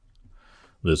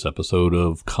This episode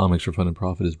of Comics for Fun and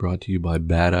Profit is brought to you by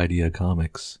Bad Idea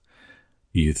Comics.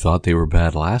 You thought they were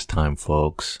bad last time,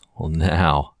 folks. Well,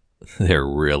 now they're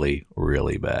really,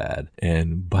 really bad.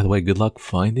 And by the way, good luck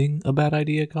finding a Bad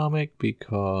Idea comic,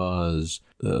 because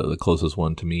the closest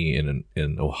one to me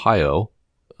in Ohio,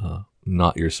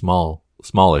 not your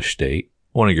smallish state,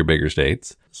 one of your bigger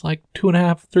states, it's like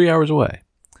 2.5, 3 hours away.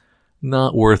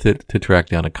 Not worth it to track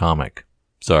down a comic.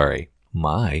 Sorry.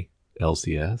 My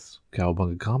LCS,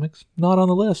 Cowabunga Comics, not on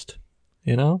the list.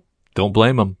 You know? Don't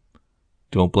blame them.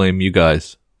 Don't blame you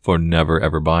guys for never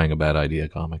ever buying a Bad Idea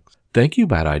Comics. Thank you,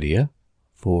 Bad Idea,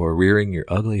 for rearing your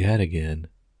ugly head again.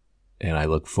 And I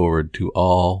look forward to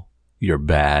all your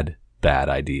bad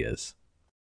ideas.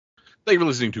 Thank you for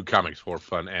listening to Comics for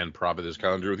Fun and Profit this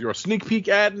calendar with your sneak peek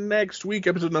at next week,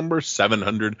 episode number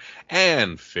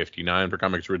 759 for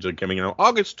comics originally coming in on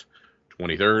August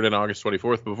 23rd and August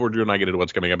 24th. Before Drew and I get into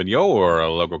what's coming up in your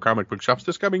local comic book shops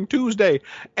this coming Tuesday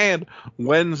and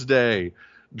Wednesday.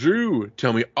 Drew,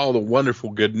 tell me all the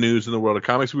wonderful good news in the world of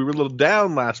comics. We were a little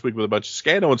down last week with a bunch of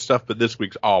scandal and stuff, but this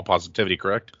week's all positivity,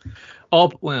 correct?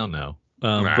 Well, no.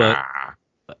 But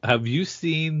have you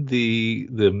seen the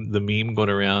meme going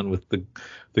around with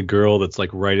the girl that's like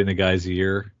right in the guy's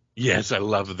ear? Yes, I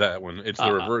love that one. It's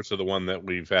the reverse of the one that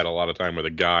we've had a lot of time with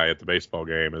a guy at the baseball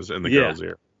game is in the girl's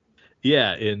ear.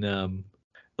 Yeah, and a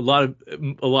lot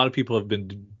of people have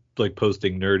been like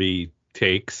posting nerdy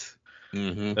takes.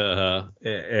 Mm-hmm.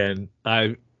 And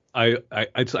I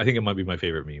think it might be my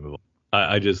favorite meme of all.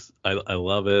 I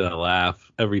love it. I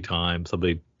laugh every time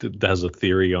somebody has a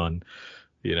theory on,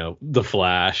 you know, the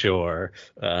Flash or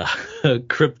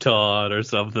Krypton or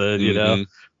something. You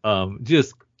know,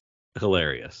 just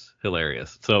hilarious.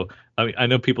 So I mean, I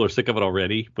know people are sick of it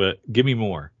already, but give me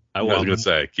more. I was gonna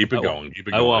say, keep it going.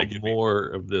 I want more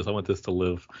of this. I want this to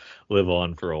live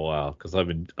on for a while because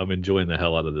I'm enjoying the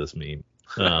hell out of this meme.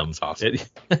 That's awesome.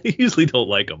 I usually don't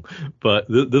like them, but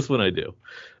this one I do.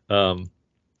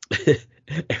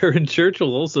 Aaron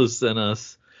Churchill also sent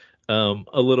us a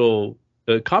little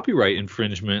copyright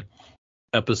infringement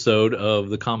episode of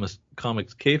the Comics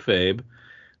Kayfabe,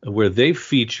 where they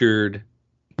featured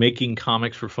Making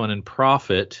Comics for Fun and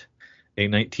Profit, a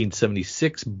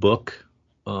 1976 book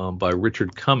by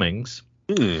Richard Cummings.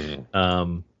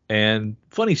 And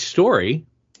funny story,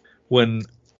 when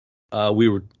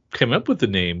we came up with the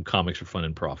name Comics for Fun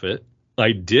and Profit,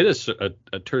 I did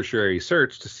a tertiary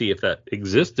search to see if that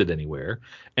existed anywhere,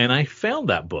 and I found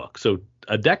that book. So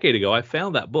a decade ago, I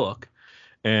found that book,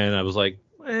 and I was like,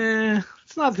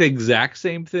 it's not the exact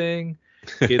same thing.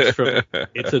 It's from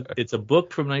it's a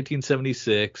book from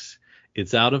 1976.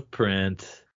 It's out of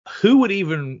print. Who will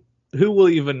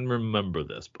even remember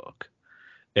this book?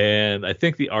 And I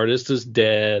think the artist is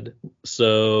dead,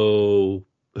 so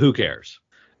who cares?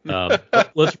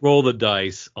 Let's roll the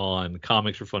dice on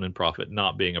Comics for Fun and Profit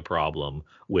not being a problem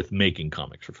with Making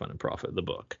Comics for Fun and Profit, the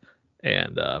book.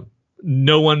 And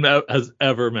no one has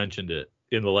ever mentioned it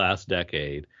in the last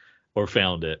decade or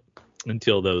found it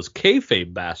until those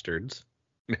kayfabe bastards,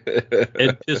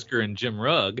 Ed Piskor and Jim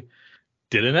Rugg,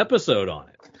 did an episode on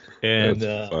it. And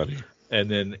that's funny. And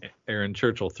then Aaron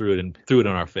Churchill threw it in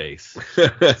our face.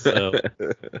 So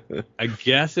I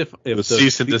guess if the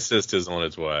cease and desist is on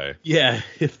its way. Yeah,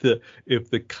 if the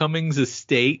Cummings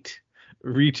estate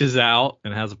reaches out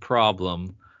and has a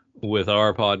problem with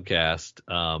our podcast,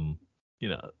 you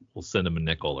know, we'll send them a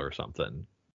nickel or something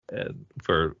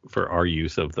for our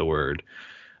use of the word.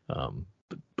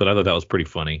 But I thought that was pretty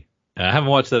funny. I haven't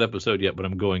watched that episode yet, but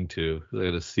I'm going to. I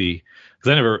got to see,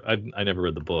 because I never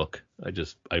read the book.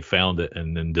 I found it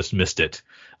and then dismissed it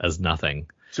as nothing.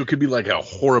 So it could be like a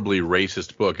horribly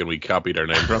racist book, and we copied our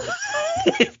name from it.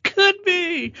 It could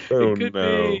be. Oh, it could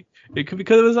no. be. It could be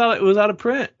because it was out of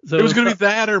print. So it was going to be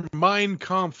that or Mein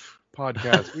Kampf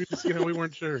podcast. We just we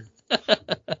weren't sure.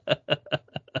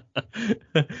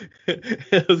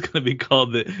 It was going to be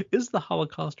called Is the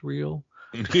Holocaust Real?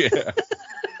 Yeah.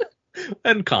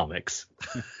 And comics.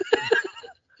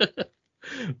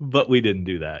 But we didn't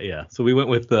do that. Yeah. So we went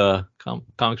with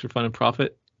Comics for Fun and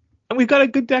Profit. And we've got a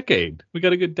good decade. We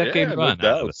got a good decade run. No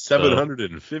doubt.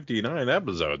 759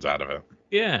 episodes out of it.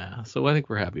 Yeah. So I think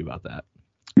we're happy about that.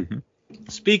 Mm-hmm.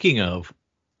 Speaking of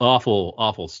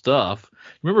awful stuff,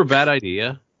 remember Bad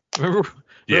Idea? Remember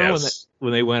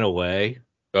when they went away?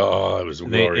 Oh, it was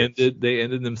glorious. They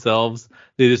ended themselves.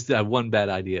 They just had one bad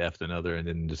idea after another and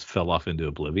then just fell off into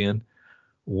oblivion.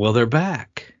 Well, they're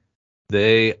back.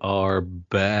 They are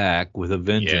back with a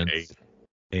vengeance. Yay.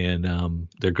 And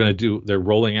they're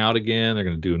rolling out again. They're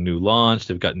going to do a new launch.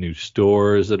 They've got new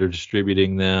stores that are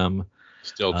distributing them.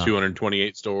 Still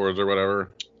 228 stores or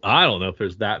whatever. I don't know if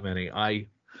there's that many. I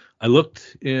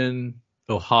looked in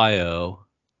Ohio.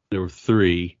 There were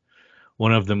 3.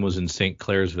 One of them was in St.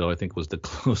 Clairsville, I think was the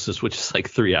closest, which is like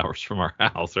 3 hours from our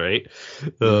house, right?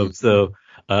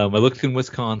 I looked in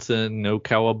Wisconsin, no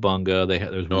Cowabunga.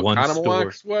 There's No one store.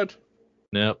 Economox? What?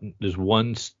 No, there's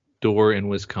one store in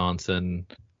Wisconsin,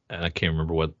 and I can't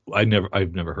remember what. I've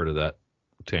never heard of that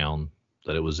town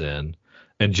that it was in.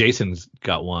 And Jason's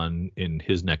got one in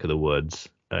his neck of the woods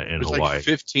in There's Hawaii. like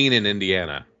 15 in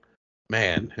Indiana.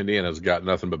 Man, Indiana's got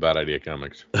nothing but Bad Idea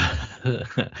Comics.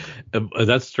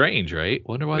 That's strange, right?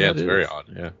 Wonder why that is. Yeah, it's very odd.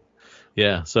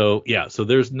 Yeah. Yeah. So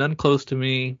there's none close to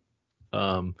me.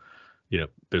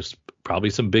 There's probably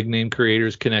some big name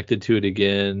creators connected to it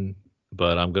again,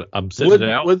 but I'm sitting it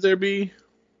out. Would there be,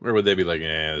 or would they be like,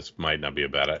 this might not be a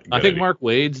bad idea? I think Mark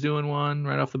Wade's doing one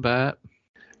right off the bat.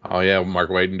 Oh yeah, Mark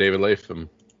Wade and David Latham.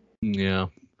 Yeah.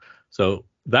 So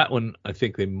that one, I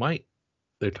think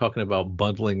they're talking about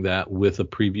bundling that with a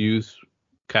previews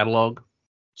catalog,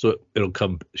 so it'll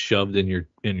come shoved in your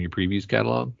previews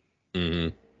catalog.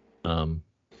 Mm-hmm.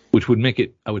 Which would make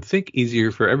it, I would think,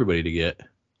 easier for everybody to get.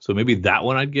 So maybe that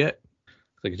one I'd get.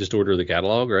 I could just order the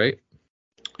catalog, right?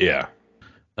 Yeah.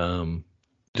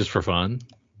 Just for fun.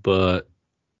 But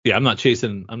yeah, I'm not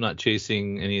chasing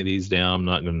any of these down. I'm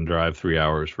not going to drive 3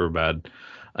 hours for a Bad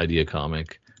Idea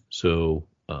comic. So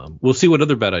we'll see what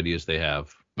other bad ideas they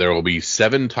have. There will be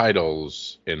 7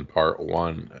 titles in part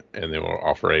 1, and they will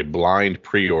offer a blind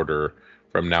pre-order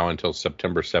from now until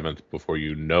September 7th before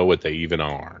you know what they even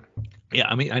are. Yeah,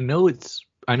 I mean, I know it's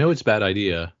Bad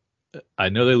Idea. I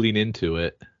know they lean into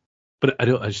it, but I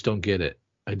just don't get it.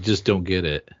 I just don't get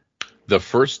it. The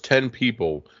first 10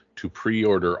 people to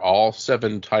pre-order all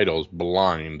 7 titles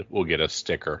blind will get a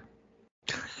sticker.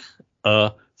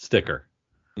 A sticker.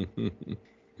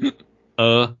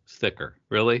 A sticker.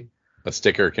 Really? A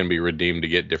sticker can be redeemed to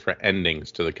get different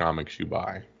endings to the comics you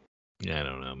buy. Yeah, I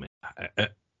don't know, man.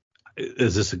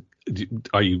 Is this?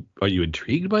 Are you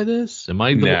intrigued by this? Am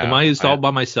I all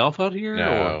by myself out here?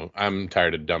 No, or? I'm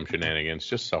tired of dumb shenanigans.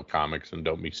 Just sell comics and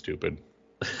don't be stupid.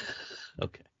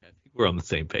 Okay, I think we're on the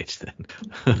same page then.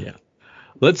 Yeah.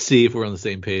 Let's see if we're on the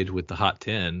same page with the Hot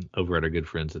 10 over at our good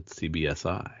friends at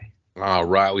CBSI. All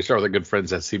right, we start with our good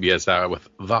friends at CBSI with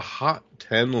the Hot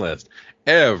 10 list.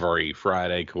 Every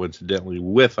Friday, coincidentally,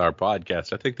 with our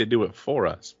podcast. I think they do it for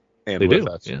us and with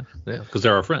us. Yeah, because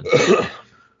they're our friends.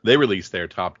 They release their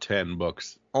top 10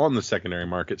 books on the secondary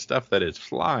market, stuff that is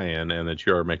flying and that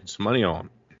you're making some money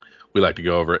on. We like to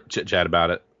go over it, chit-chat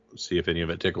about it, see if any of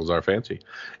it tickles our fancy.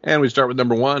 And we start with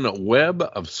number 1, Web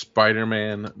of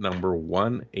Spider-Man, number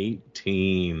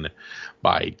 118,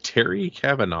 by Terry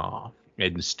Kavanaugh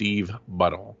and Steve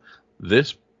Buttle.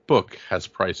 This book has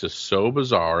prices so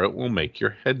bizarre it will make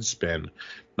your head spin.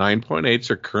 9.8s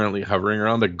are currently hovering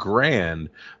around the grand,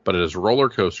 but it has roller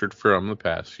coastered from the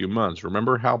past few months.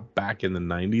 Remember how back in the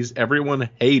 90s everyone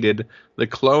hated the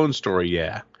clone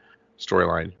storyline?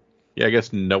 Yeah, I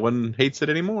guess no one hates it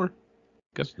anymore.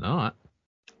 Guess not.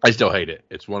 I still hate it.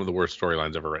 It's one of the worst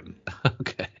storylines ever written.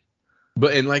 Okay.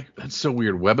 But that's so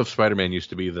weird. Web of Spider-Man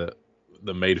used to be the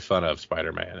made fun of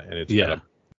Spider-Man, and it's got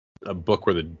a book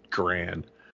where the grand.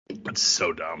 That's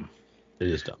so dumb. It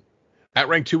is dumb. At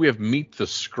rank 2, we have Meet the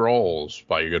Skrulls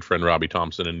by your good friend Robbie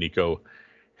Thompson and Nico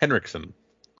Henriksen.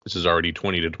 This is already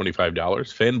 $20 to $25.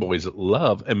 Fanboys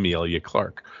love Emilia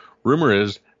Clarke. Rumor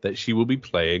is that she will be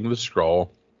playing the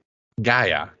Skrull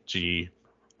Gaia, G''IAA.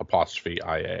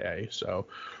 So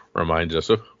reminds us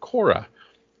of Cora.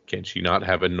 Can she not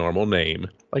have a normal name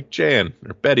like Jan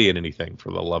or Betty in anything,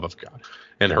 for the love of God?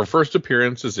 And her first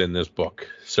appearance is in this book.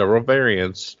 Several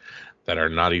variants that are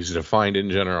not easy to find in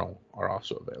general are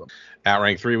also available. At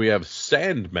rank 3, we have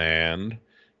Sandman,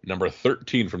 number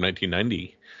 13 from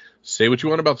 1990. Say what you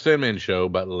want about Sandman show,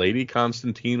 but Lady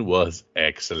Constantine was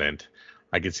excellent.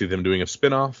 I could see them doing a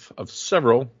spin-off of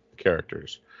several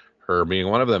characters. Her being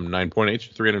one of them. 9.8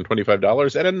 for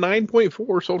 $325, and a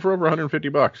 9.4 sold for over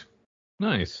 $150.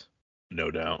 Nice.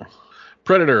 No doubt.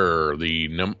 Predator, the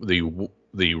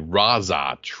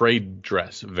Raza trade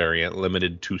dress variant,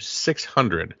 limited to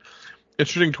 600.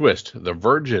 Interesting twist. The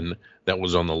Virgin that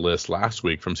was on the list last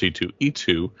week from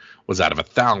C2E2 was out of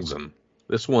 1,000.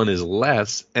 This one is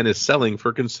less and is selling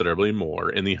for considerably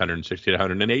more in the $160 to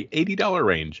 $180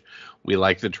 range. We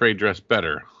like the trade dress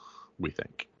better, we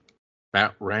think.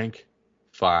 At rank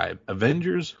 5,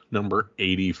 Avengers number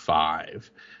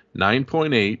 85.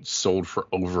 9.8 sold for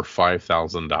over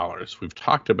 $5,000. We've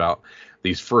talked about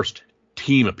these first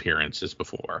team appearances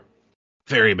before.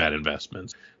 Very bad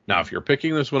investments. Now, if you're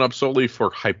picking this one up solely for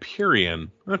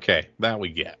Hyperion, okay, that we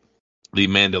get. The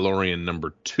Mandalorian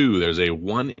 #2. There's a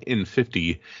 1 in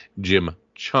 50 Jim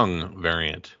Chung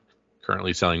variant,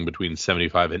 currently selling between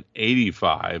 75 and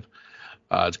 85.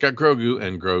 It's got Grogu,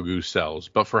 and Grogu sells,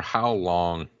 but for how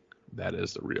long? That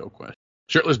is the real question.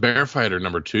 Shirtless Bear Fighter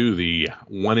 #2, the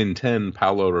 1 in 10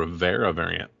 Paulo Rivera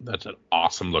variant. That's an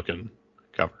awesome looking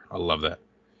cover. I love that.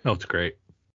 Oh, it's great.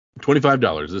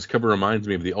 $25. This cover reminds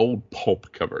me of the old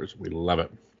pulp covers. We love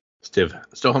it.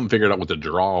 Still haven't figured out what the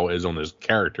draw is on this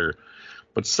character,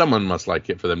 but someone must like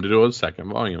it for them to do a second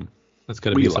volume. That's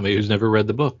got to be somebody who's never read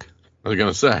the book. I was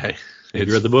going to say. If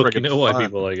you read the book, you know why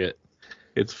people like it.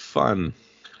 It's fun.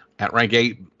 At rank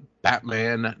 8,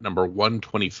 Batman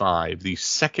 #125, the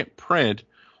second print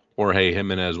Jorge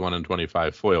Jimenez 1 in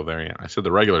 25 foil variant. I said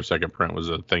the regular second print was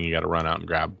a thing you got to run out and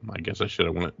grab. I guess I should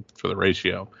have went for the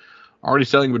ratio. Already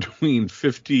selling between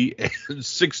 50 and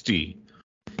 60.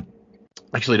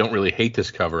 Actually, don't really hate this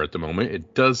cover at the moment.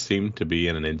 It does seem to be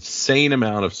in an insane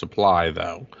amount of supply,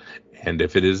 though. And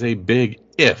if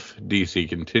DC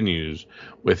continues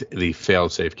with the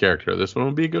fail-safe character, this one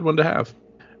will be a good one to have.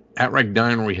 At rank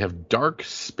 9, we have Dark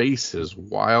Spaces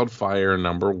Wildfire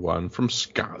 #1 from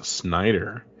Scott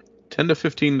Snyder. $10 to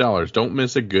 $15. Don't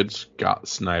miss a good Scott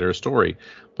Snyder story.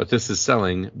 But this is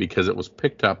selling because it was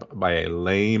picked up by a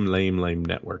lame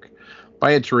network.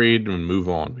 Buy it to read and move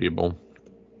on, people.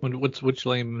 Which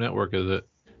lame network is it?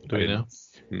 Do we know?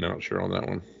 Not sure on that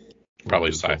one.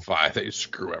 Probably Sci-Fi. They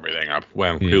screw everything up.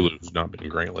 Well, Hulu's not been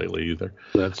great lately either.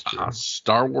 That's true.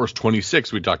 Star Wars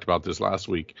 26. We talked about this last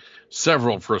week.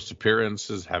 Several first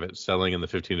appearances have it selling in the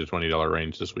 $15 to $20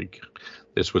 range this week.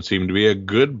 This would seem to be a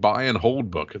good buy and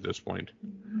hold book at this point.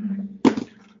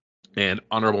 And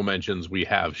honorable mentions, we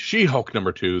have She-Hulk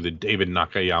 #2, the David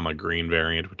Nakayama green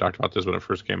variant. We talked about this when it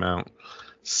first came out.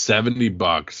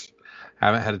 $70.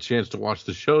 Haven't had a chance to watch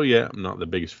the show yet. I'm not the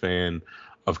biggest fan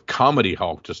of Comedy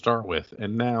Hulk to start with,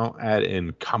 and now add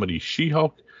in Comedy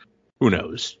She-Hulk. Who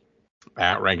knows?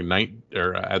 At rank 9,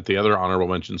 or at the other honorable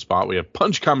mention spot, we have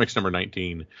Punch Comics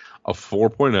 #19, a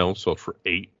 4.0, sold for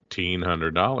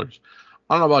 $1,800.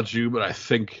 I don't know about you, but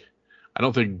I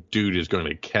don't think dude is going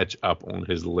to catch up on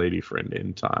his lady friend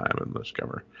in time in this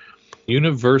cover.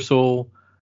 Universal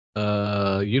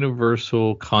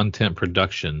Content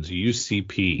Productions,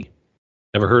 UCP.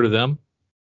 Ever heard of them?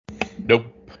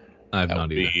 Nope. I have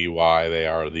not either. Be why they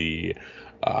are the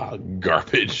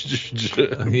garbage.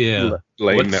 Yeah.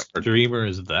 What network. Streamer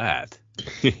is that?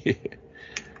 That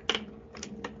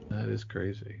is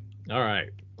crazy. All right.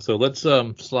 So let's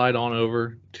slide on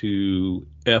over to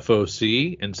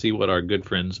FOC and see what our good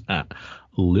friends at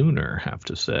Lunar have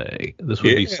to say. This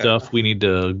would be stuff we need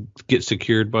to get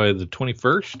secured by the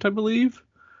 21st, I believe.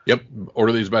 Yep.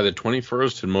 Order these by the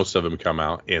 21st, and most of them come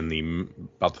out in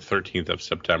about the 13th of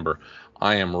September.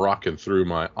 I am rocking through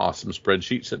my awesome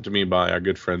spreadsheet sent to me by our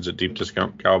good friends at Deep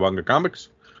Discount Cowabunga Comics.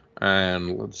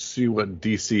 And let's see what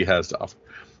DC has to offer.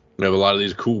 We have a lot of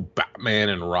these cool Batman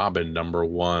and Robin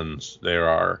 #1s. There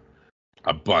are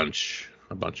a bunch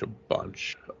of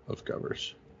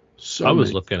covers. So I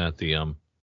was looking at the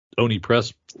Oni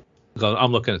Press.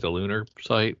 I'm looking at the Lunar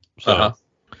site. So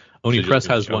Oni Press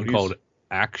has one called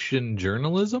Action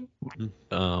Journalism,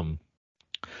 and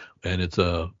it's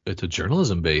a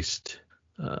journalism based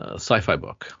sci-fi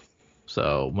book,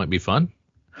 so it might be fun.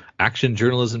 Action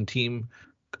Journalism Team,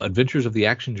 Adventures of the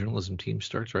Action Journalism Team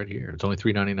starts right here. It's only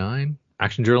 $3.99.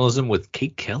 Action Journalism with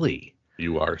Kate Kelly.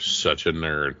 You are such a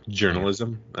nerd.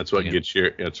 Journalism. That's what gets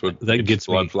your. That's what gets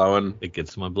blood flowing. It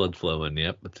gets my blood flowing.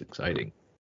 Yep, it's exciting.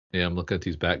 Yeah, I'm looking at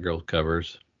these Batgirl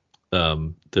covers.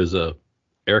 There's a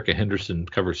Erica Henderson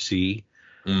cover C.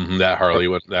 That Harley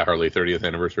 30th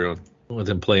anniversary one. With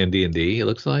him playing D&D, it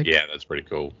looks like. Yeah, that's pretty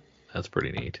cool. That's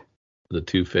pretty neat. The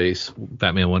Two-Face,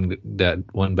 Batman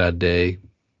One Bad Day,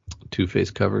 Two-Face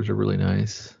covers are really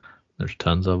nice. There's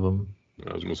tons of them.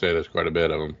 I was gonna say there's quite a bit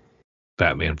of them.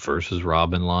 Batman vs.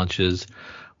 Robin launches.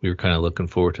 We were kind of looking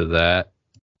forward to that.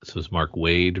 This was Mark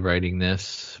Waid writing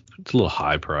this. It's a little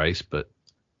high price, but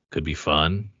could be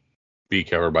fun. B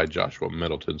cover by Joshua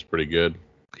Middleton's pretty good.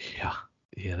 Yeah,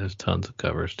 there's tons of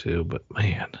covers too, but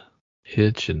man,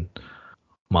 Hitch and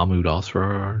Mahmoud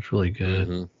Asrar is really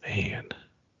good. Man,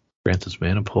 Francis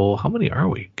Manapul. How many are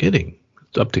we getting?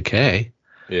 It's up to K.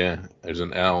 Yeah, there's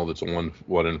an L that's 1 in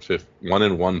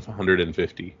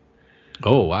 150.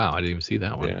 Oh wow, I didn't even see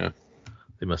that one. Yeah,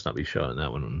 they must not be showing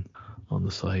that one on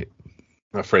the site.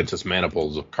 Francis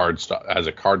Manapul's has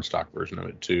a cardstock version of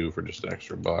it too for just an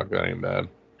extra $1. That ain't bad.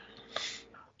 It's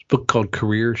a book called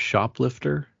Career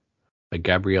Shoplifter by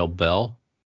Gabrielle Bell.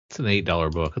 It's an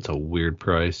 $8 book. That's a weird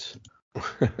price.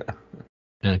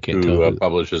 And I can't tell who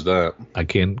publishes that. I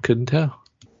couldn't tell.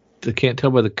 I can't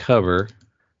tell by the cover,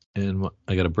 and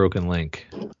I got a broken link.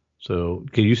 So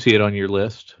can you see it on your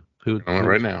list? On it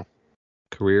right now.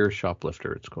 Career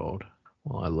Shoplifter, it's called.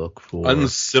 Well, I look for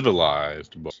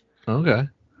Uncivilized books. Okay.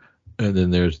 And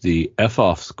then there's the F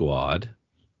Off Squad.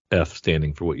 F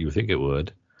standing for what you think it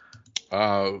would.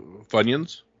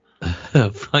 Funyuns.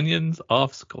 Funyuns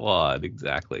Off Squad,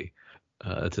 exactly.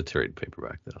 It's a trade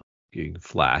paperback though. You can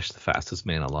Flash, the fastest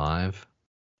man alive,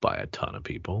 by a ton of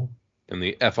people. And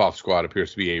the F Off Squad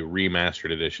appears to be a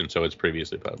remastered edition, so it's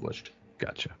previously published.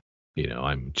 Gotcha.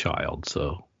 I'm a child,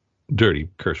 so dirty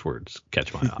curse words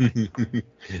catch my eye.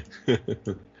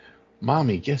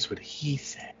 Mommy, guess what he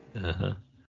said? Uh-huh.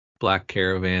 Black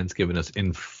Caravan's giving us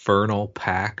Infernal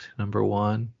Pact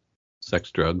 #1,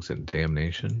 Sex, Drugs, and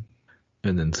Damnation.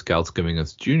 And then Scout's giving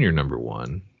us Junior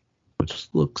 #1, which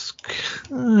looks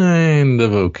kind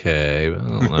of okay. I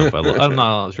don't know if I'm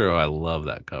not sure I love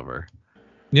that cover.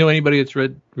 You know anybody that's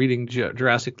reading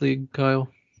Jurassic League, Kyle?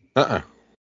 It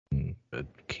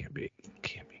can't be.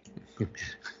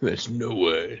 There's no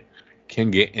way.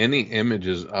 Can get any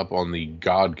images up on the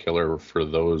God Killer for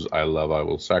those I love I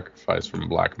will sacrifice from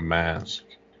Black Mask.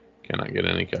 Cannot get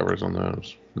any covers on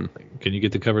those. Can you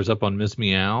get the covers up on Miss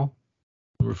Meow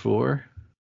 #4?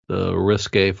 The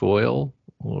Risque Foil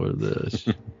or this?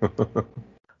 I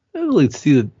don't really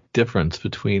see the difference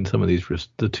between some of these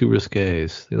the two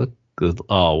Risques. They look good.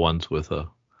 Oh, one's a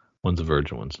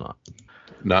virgin, one's not.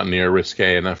 Not near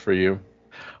risque enough for you?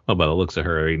 Oh, by the looks of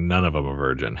her, none of them are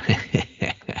virgin.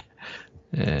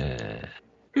 I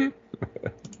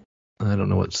don't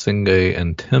know what Singe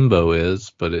and Timbo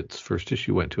is, but its first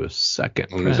issue went to a second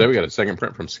print. We got a second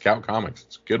print from Scout Comics.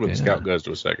 It's good when Scout goes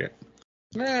to a second.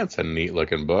 That's a neat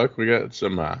looking book. We got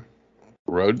some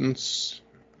rodents.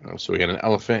 So we got an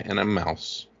elephant and a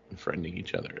mouse befriending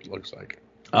each other, it looks like.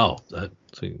 Oh,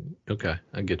 okay,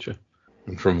 I get you.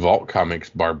 And from Vault Comics,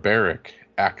 Barbaric,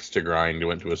 Axe to Grind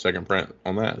went to a second print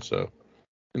on that, so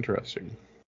interesting.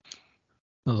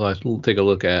 I'll take a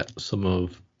look at some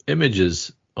of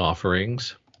Image's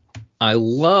offerings. I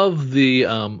love the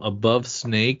Above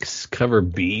Snakes cover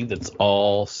B that's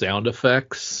all sound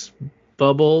effects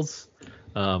bubbles.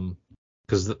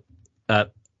 Because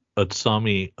at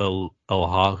Atsami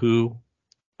Oahu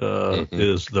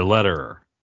is the letterer.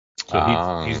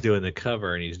 So he's doing the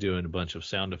cover and he's doing a bunch of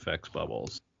sound effects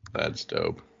bubbles. That's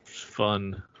dope.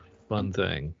 Fun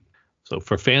thing. So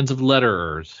for fans of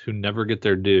letterers who never get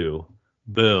their due,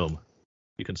 boom,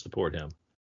 you can support him.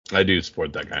 I do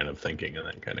support that kind of thinking and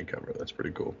that kind of cover. That's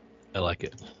pretty cool. I like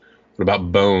it. What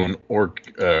about Bone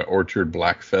Orchard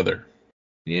Black Feather?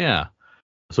 Yeah.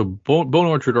 So Bone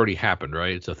Orchard already happened,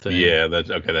 right? It's a thing. Yeah, that's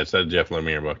okay. That's that Jeff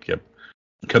Lemire book. Yep.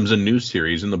 Comes a new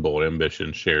series in the Bold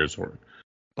Ambition shares.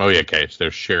 Oh yeah, okay. It's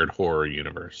their shared horror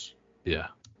universe. Yeah.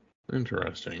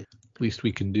 Interesting. Least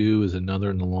we can do is another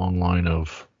in the long line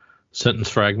of sentence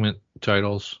fragment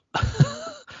titles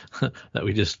that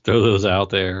we just throw those out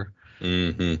there.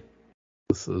 Mm-hmm.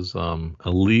 This is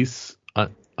Elise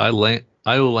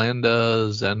Iolanda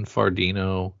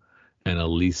Zanfardino and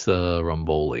Elisa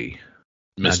Romboli.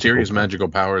 Mysterious magical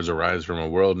powers arise from a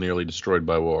world nearly destroyed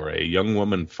by war. A young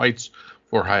woman fights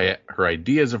for her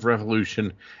ideas of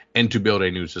revolution and to build a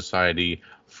new society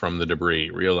from the debris.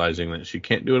 Realizing that she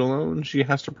can't do it alone, she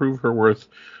has to prove her worth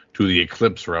to the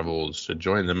Eclipse Rebels to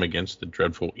join them against the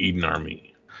dreadful Eden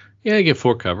Army. Yeah, I get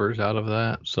 4 covers out of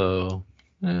that, so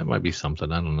it might be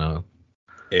something. I don't know.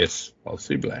 Es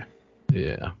posible.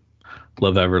 Yeah.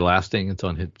 Love Everlasting. It's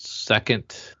on its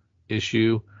second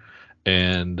issue.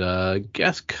 And I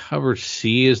guess cover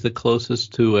C is the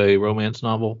closest to a romance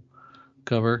novel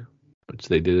cover, which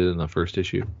they did it in the first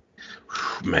issue.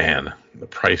 Man, the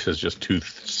price is just too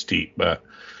steep. But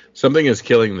Something is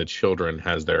Killing the Children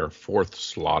has their 4th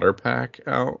Slaughter pack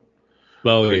out.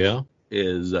 Oh, yeah.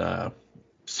 Is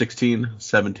 16,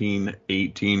 17,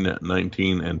 18,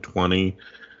 19, and 20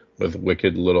 with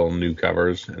wicked little new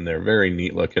covers. And they're very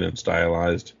neat looking and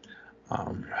stylized.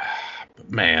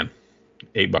 Man,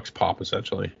 $8 pop,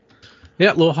 essentially.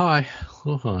 Yeah, a little high.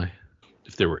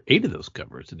 If there were 8 of those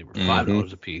covers and they were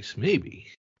 $5 a piece, maybe.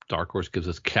 Dark Horse gives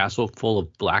us Castle Full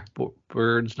of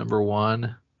Blackbirds,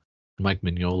 #1. Mike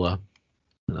Mignola,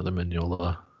 another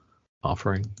Mignola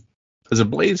offering. Has a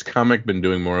Blaze comic been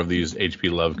doing more of these H.P.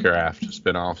 Lovecraft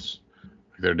spinoffs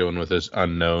like they're doing with this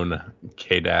unknown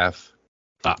Kadath?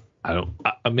 I don't.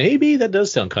 Maybe that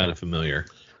does sound kind of familiar.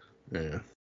 Yeah.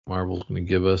 Marvel's going to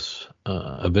give us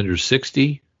Avengers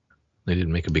 60. They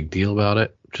didn't make a big deal about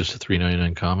it. Just a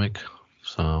 $3.99 comic.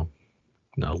 So,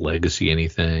 no legacy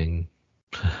anything.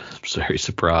 I'm very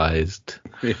surprised.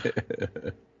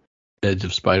 Edge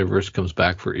of Spider-Verse comes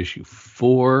back for issue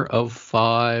 4 of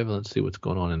 5. Let's see what's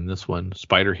going on in this one.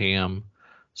 Spider-Ham,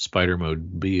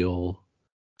 Spider-Mobile,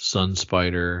 Sun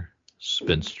Spider,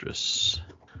 Spinstress.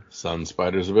 Sun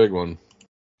Spider's a big one.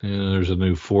 And there's a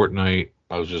new Fortnite.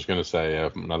 I was just going to say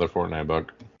another Fortnite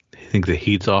book. Do you think the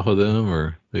heat's off of them,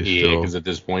 or they Yeah, still? because at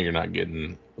this point you're not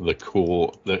getting as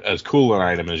cool an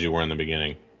item as you were in the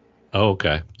beginning. Oh,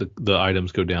 okay. The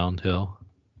items go downhill.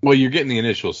 Well, you're getting the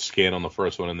initial scan on the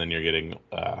first one, and then you're getting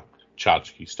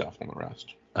tchotchke stuff on the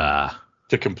rest.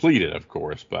 To complete it, of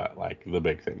course, but like the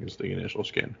big thing is the initial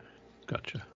skin.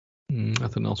 Gotcha.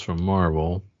 Nothing else from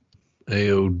Marvel.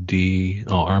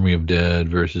 AOD, Army of Dead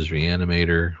versus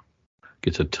Reanimator.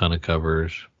 Gets a ton of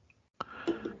covers.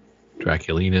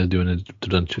 Draculina doing a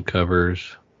bunch of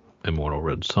covers. Immortal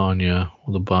Red Sonja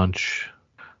with a bunch.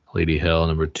 Lady Hell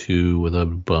 #2 with a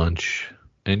bunch.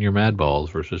 And your Mad Balls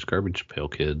versus Garbage Pail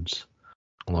Kids,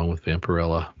 along with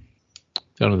Vampirella.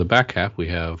 Down in the back half, we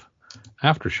have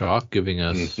Aftershock giving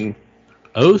us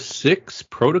 06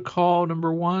 Protocol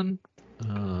 #1.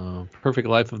 Perfect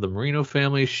Life of the Marino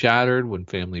Family shattered when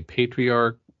family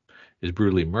patriarch is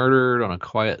brutally murdered on a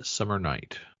quiet summer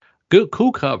night. Good,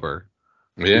 cool cover.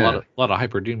 Yeah. A lot of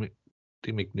hyperdemic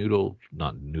needles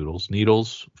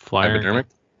flying.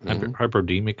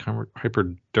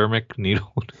 Hypodermic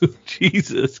needle.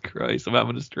 Jesus Christ, I'm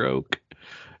having a stroke.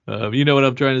 You know what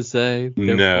I'm trying to say?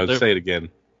 Say it again.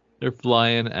 They're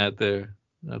flying at the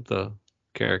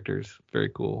characters. Very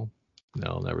cool.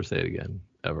 No, I'll never say it again,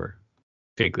 ever.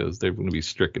 Take those. They're going to be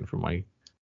stricken from my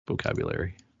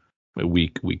vocabulary. My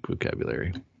weak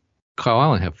vocabulary. Kyle, I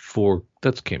only have 4.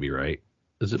 That can't be right.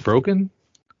 Is it broken?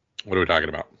 What are we talking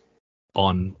about?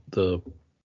 On the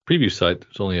preview site,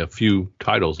 there's only a few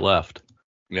titles left.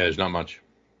 Yeah, there's not much.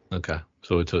 Okay,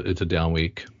 so it's a down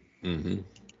week. Mm-hmm.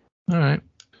 All right.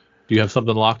 Do you have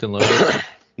something locked and loaded?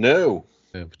 No.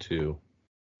 I have 2.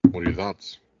 What are your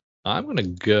thoughts? I'm gonna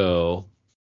go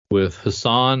with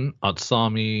Hassan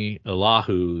Atsami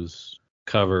Allahu's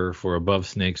cover for Above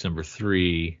Snakes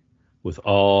 #3 with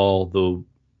all the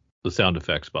sound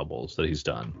effects bubbles that he's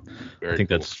done. Very I think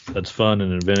cool. that's fun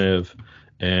and inventive,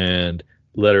 and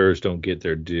letters don't get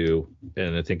their due,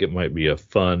 and I think it might be a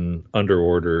fun,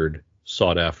 underordered,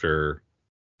 sought-after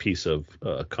piece of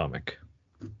comic.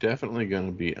 Definitely going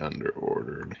to be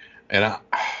underordered. And I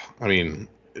mean,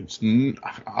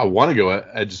 I want to go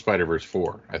Edge of Spider-Verse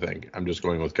 4, I think. I'm just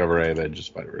going with cover A of Edge of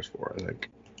Spider-Verse 4, I think.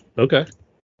 Okay.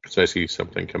 Because I see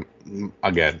something's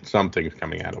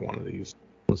coming out of one of these.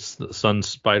 What's the Sun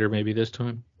Spider maybe this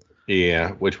time?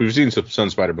 Yeah, which we've seen some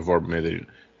Sun Spider before, but maybe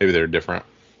they're different.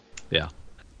 Yeah.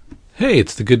 Hey,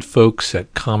 it's the good folks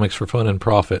at Comics for Fun and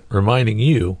Profit reminding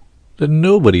you that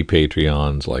nobody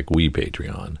Patreons like we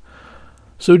Patreon.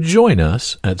 So join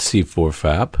us at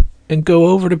C4FAP and go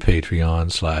over to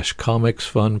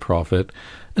Patreon/ComicsFunProfit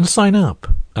and sign up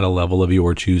at a level of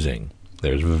your choosing.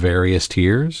 There's various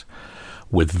tiers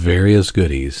with various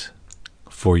goodies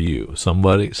for you.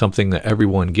 Something that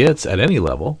everyone gets at any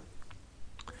level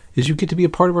is you get to be a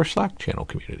part of our Slack channel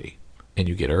community. And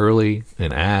you get early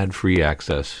and ad-free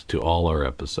access to all our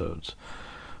episodes.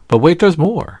 But wait, there's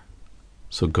more.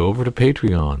 So go over to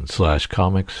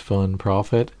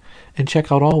Patreon/ComicsFunProfit and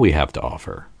check out all we have to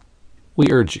offer. We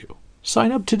urge you,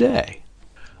 sign up today.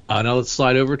 Now let's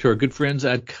slide over to our good friends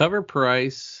at Cover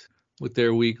Price with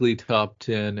their weekly top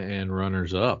 10 and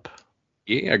runners-up.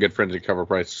 Yeah, good friends at Cover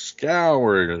Price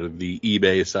scour the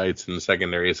eBay sites and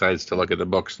secondary sites to look at the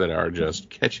books that are just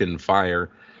catching fire.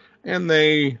 And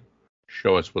they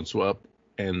show us what's up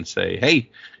and say, hey,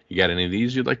 you got any of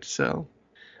these you'd like to sell?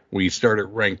 We start at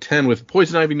rank 10 with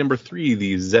Poison Ivy #3,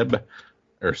 the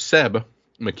Seb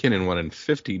McKinnon 1 in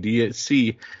 50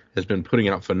 DSC has been putting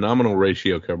out phenomenal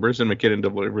ratio covers, and McKinnon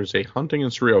delivers a haunting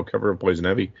and surreal cover of Poison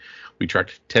Ivy. We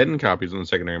tracked 10 copies on the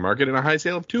secondary market and a high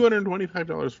sale of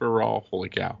 $225 for Raw. Holy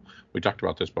cow. We talked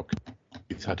about this book.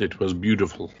 We thought it was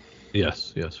beautiful.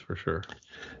 Yes, for sure.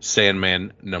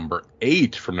 Sandman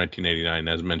 #8 from 1989.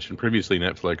 As mentioned previously,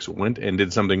 Netflix went and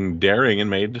did something daring and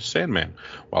made Sandman.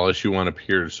 While issue 1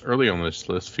 appears early on this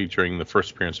list, featuring the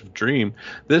first appearance of Dream,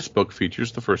 this book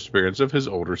features the first appearance of his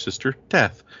older sister,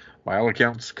 Death. By all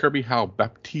accounts, Kirby Howe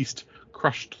Baptiste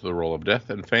crushed the role of Death,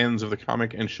 and fans of the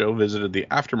comic and show visited the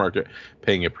aftermarket,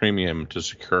 paying a premium to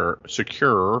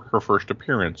secure her first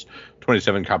appearance.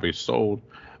 27 copies sold.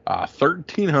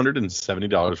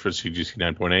 $1,370 for CGC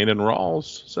 9.8, and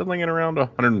Rawls settling at around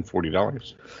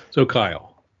 $140. So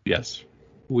Kyle, Yes.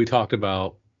 we talked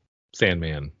about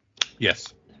Sandman.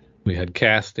 Yes. We had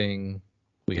casting.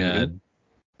 We Mm-hmm. had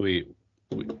we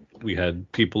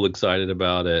had people excited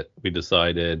about it. We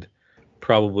decided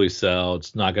probably sell.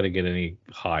 It's not going to get any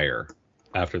higher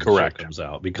after the Correct. show comes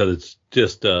out because it's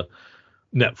just a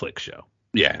Netflix show.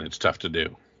 Yeah, and it's tough to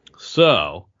do.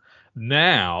 So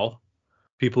now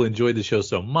people enjoyed the show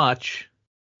so much,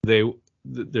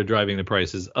 they're driving the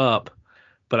prices up.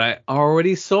 But I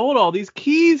already sold all these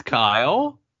keys,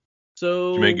 Kyle.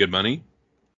 So Did you make good money?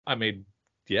 I made,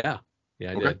 yeah, I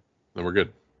Okay. did. Then we're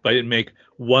good. But I didn't make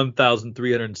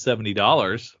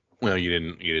 $1,370. Well, you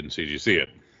didn't CGC it.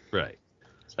 Right.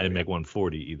 I didn't make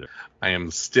 140 either. I am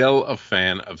still a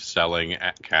fan of selling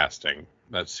at casting.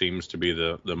 That seems to be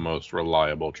the most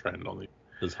reliable trend on the.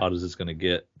 As hot as it's going to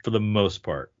get for the most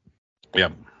part.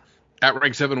 Yep. At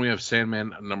rank 7, we have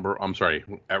Sandman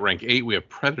At rank 8, we have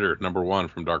Predator #1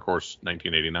 from Dark Horse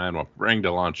 1989. While preparing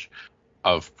to launch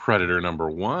of Predator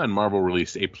 #1, Marvel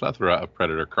released a plethora of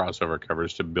Predator crossover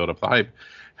covers to build up the hype.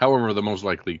 However, the most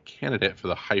likely candidate for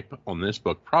the hype on this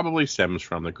book probably stems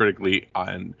from the critic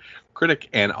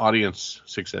and audience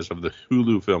success of the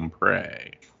Hulu film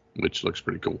Prey, which looks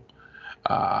pretty cool.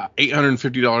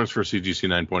 $850 for CGC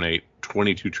 9.8,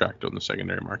 22 tracked on the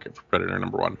secondary market for Predator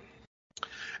 #1.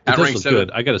 But this was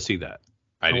good. I got to see that.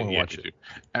 I wanna didn't watch it.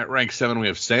 At rank 7, we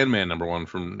have Sandman #1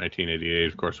 from 1988.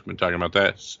 Of course, we've been talking about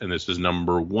that. And this is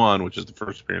 #1, which is the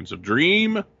first appearance of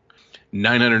Dream.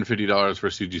 $950 for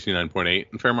CGC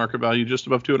 9.8 and fair market value just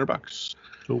above $200.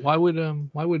 So why would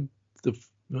the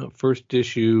first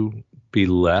issue be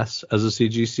less as a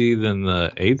CGC than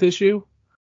the 8th issue?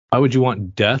 Why would you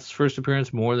want Death's first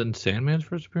appearance more than Sandman's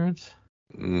first appearance?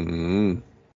 Mm-hmm.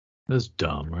 That's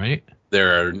dumb, right?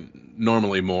 There are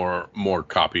normally more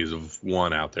copies of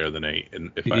 1 out there than 8.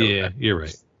 And You're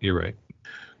right.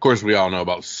 Of course, we all know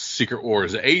about Secret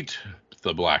Wars 8,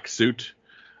 the black suit.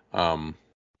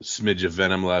 Smidge of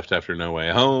Venom left after No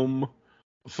Way Home.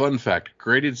 Fun fact,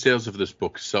 graded sales of this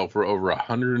book sell for over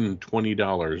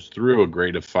 $120 through a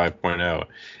grade of 5.0.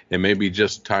 It may be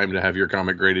just time to have your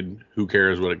comic graded. Who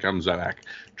cares what it comes back?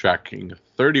 Tracking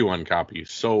 31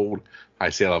 copies sold. High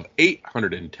sale of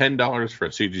 $810 for a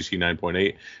CGC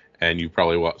 9.8. And you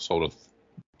probably sold a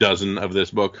dozen of this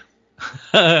book.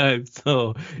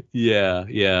 So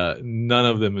yeah. None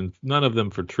of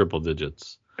them for triple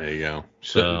digits. There you go.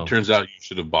 So it turns out you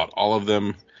should have bought all of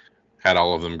them, had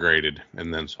all of them graded,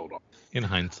 and then sold off. In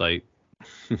hindsight.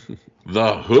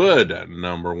 The Hood,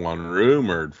 #1,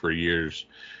 rumored for years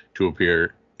to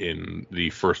appear in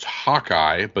the first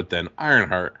Hawkeye, but then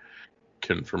Ironheart.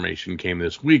 Confirmation came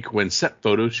this week when set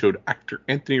photos showed actor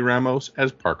Anthony Ramos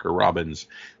as Parker Robbins.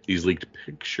 These leaked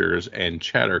pictures and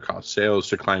chatter caused sales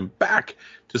to climb back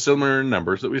to similar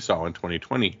numbers that we saw in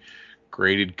 2020.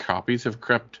 Graded copies have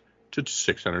crept to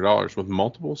 $600, with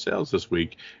multiple sales this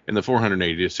week in the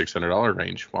 $480 to $600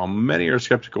 range. While many are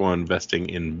skeptical on investing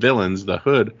in villains, The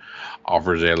Hood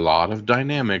offers a lot of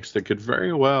dynamics that could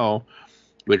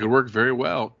work very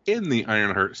well in the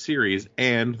Ironheart series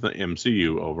and the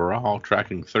MCU overall,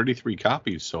 tracking 33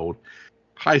 copies sold.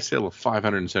 High sale of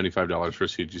 $575 for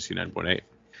CGC 9.8.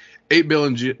 8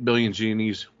 billion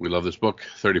Genies. We love this book.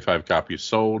 35 copies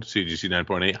sold. CGC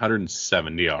 9.8,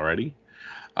 170 already.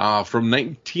 From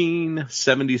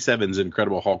 1977's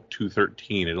Incredible Hulk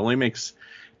 213. It only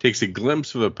takes a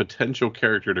glimpse of a potential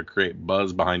character to create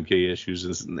buzz behind key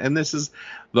issues, and this is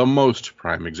the most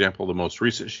prime example. The most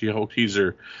recent She-Hulk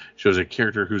teaser shows a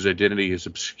character whose identity is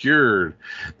obscured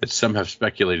that some have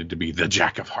speculated to be the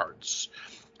Jack of Hearts.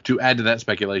 To add to that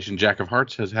speculation, Jack of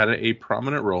Hearts has had a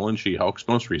prominent role in She-Hulk's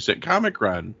most recent comic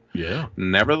run. Yeah.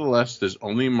 Nevertheless, this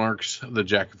only marks the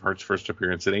Jack of Hearts' first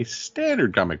appearance in a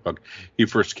standard comic book. He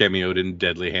first cameoed in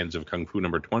Deadly Hands of Kung Fu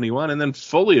 #21 and then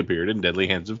fully appeared in Deadly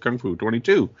Hands of Kung Fu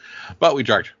 22. But we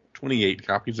tracked 28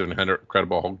 copies of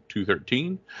Incredible Hulk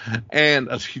 213 and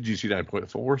a CGC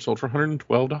 9.4 sold for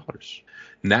 $112.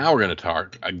 Now we're going to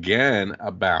talk again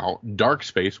about Dark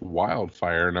Space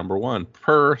Wildfire #1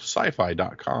 per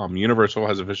sci-fi.com. Universal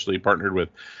has officially partnered with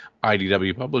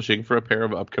IDW Publishing for a pair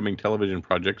of upcoming television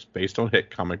projects based on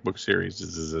hit comic book series.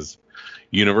 This is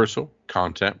Universal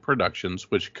Content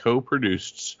Productions, which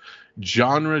co-produced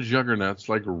genre juggernauts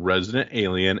like Resident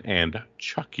Alien and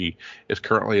Chucky, is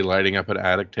currently lighting up an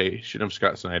adaptation of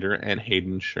Scott Snyder and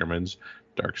Hayden Sherman's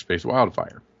Dark Space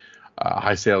Wildfire.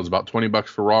 High sales about $20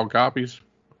 for raw copies,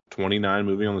 $29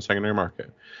 moving on the secondary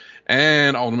market.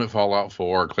 And Ultimate Fallout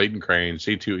 4, Clayton Crane,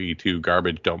 C2E2,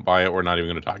 garbage, don't buy it. We're not even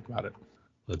going to talk about it.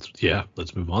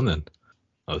 Let's move on then.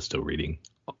 I was still reading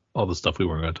all the stuff we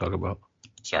weren't going to talk about.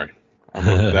 Sorry.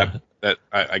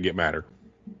 I get madder.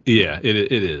 Yeah, it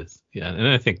is. Yeah, and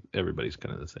I think everybody's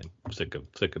kind of the same. I'm sick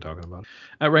of talking about it.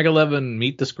 At rank 11,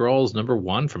 Meet the Skrulls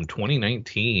 #1 from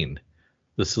 2019.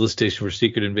 The solicitation for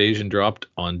Secret Invasion dropped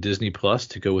on Disney Plus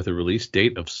to go with a release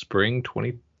date of spring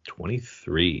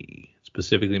 2023.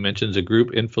 Specifically mentions a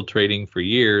group infiltrating for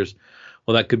years.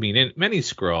 Well, that could mean many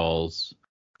Skrulls.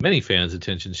 Many fans'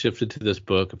 attention shifted to this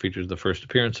book. It features the first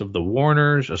appearance of the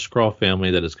Warners, a Skrull family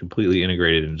that is completely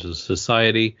integrated into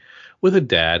society with a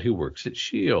dad who works at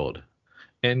S.H.I.E.L.D.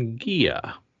 and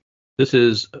Gia. This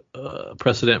is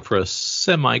precedent for a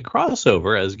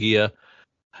semi-crossover, as Gia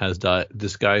has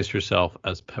disguised herself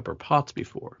as Pepper Potts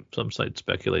before. Some sites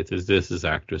speculate that this is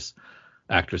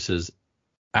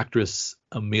actress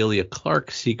Amelia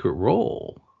Clark's secret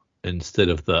role instead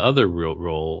of the other real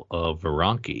role of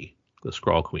Varanki, the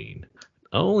Skrull Queen.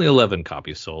 Only 11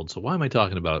 copies sold, so why am I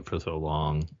talking about it for so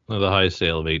long? The highest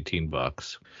sale of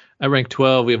 $18. At rank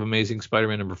 12, we have Amazing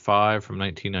Spider-Man number 5 from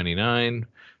 1999.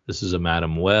 This is a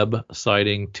Madam Web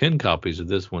sighting. 10 copies of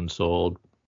this one sold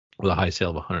with a high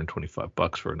sale of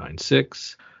 $125 for a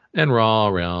 9.6, and Raw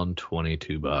around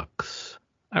 $22.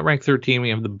 At rank 13, we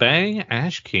have the Bang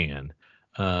Ashcan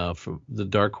from the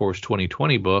Dark Horse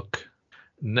 2020 book.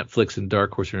 Netflix and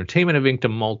Dark Horse Entertainment have inked a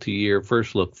multi-year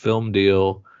first look film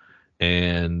deal,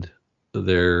 and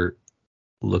they're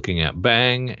looking at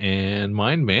Bang and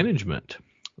mind management.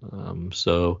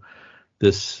 So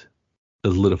this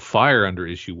has lit a fire under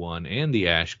issue 1, and the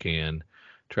Ashcan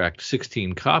tracked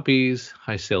 16 copies,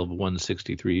 high sale of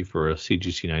 $163 for a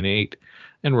CGC 9.8,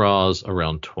 and Raw's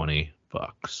around $20.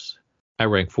 At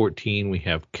rank 14, we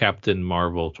have Captain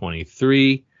Marvel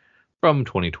 23 from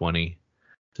 2020.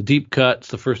 The deep cuts,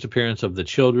 the first appearance of the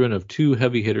children of 2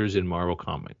 heavy hitters in Marvel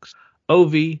Comics.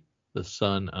 Ovi, the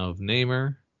son of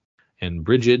Namor, and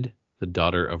Brigid, the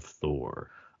daughter of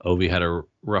Thor. Ovi had a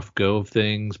rough go of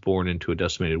things, born into a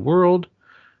decimated world,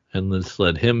 and this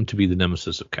led him to be the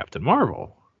nemesis of Captain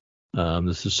Marvel.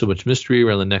 This is so much mystery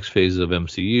around the next phase of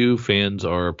MCU. Fans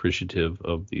are appreciative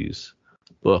of these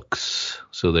books.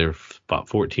 So there's about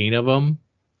 14 of them.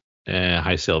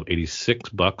 High sale of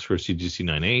 $86 for CGC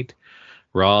 9.8.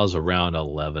 Raw's around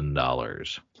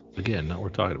 $11. Again, not what we're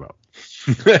talking about.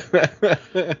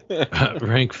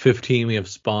 Rank 15, we have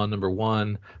Spawn number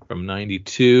 1 from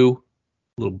 92.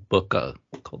 Little book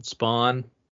called Spawn.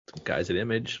 Some guys at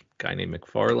Image. Guy named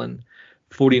McFarlane.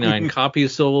 49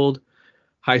 copies sold.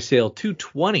 High sale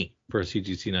 $220 for a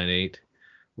CGC 9.8.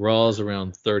 Raw's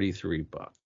around $33.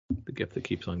 The gift that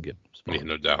keeps on giving. Yeah,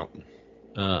 no doubt.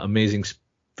 Amazing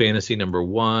Fantasy number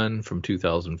 1 from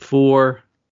 2004.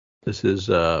 This is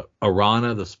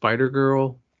Arana, the Spider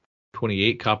Girl.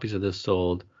 28 copies of this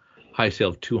sold. High sale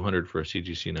of $200 for a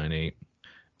CGC 9.8.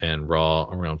 And Raw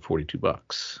around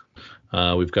 $42.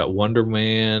 We've got Wonder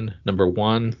Man number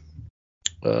 1,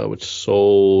 which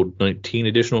sold 19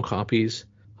 additional copies,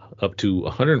 up to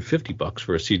 $150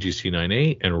 for a CGC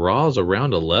 9.8, and Raw's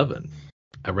around $11.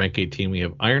 At rank 18, we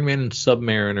have Iron Man and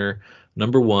Submariner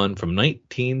number 1 from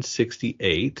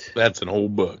 1968. That's an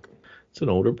old book. It's an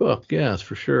older book, yes,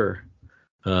 for sure.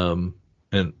 And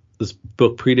this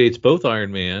book predates both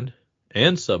Iron Man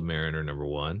and Submariner number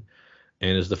 1,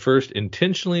 and is the first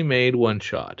intentionally made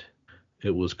one-shot.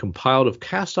 It was compiled of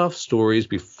cast-off stories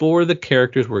before the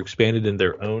characters were expanded in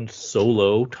their own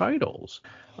solo titles.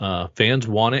 Fans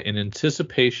want it in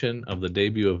anticipation of the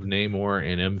debut of Namor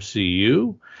in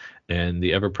MCU and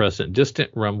the ever-present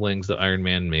distant rumblings that Iron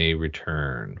Man may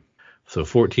return. So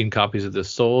 14 copies of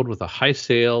this sold with a high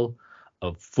sale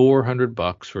of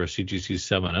 $400 for a CGC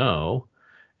 7.0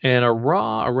 and a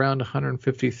Raw around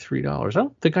 $153. I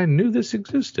don't think I knew this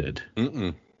existed.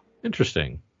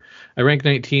 Interesting. At rank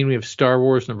 19, we have Star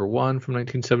Wars number 1 from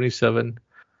 1977.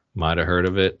 Might have heard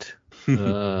of it.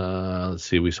 Let's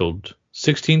see. We sold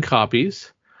 16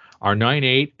 copies. Our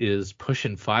 9.8 is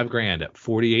pushing $5,000 at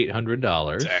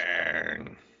 $4,800.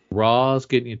 Dang. Raw's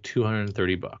getting you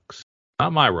 $230.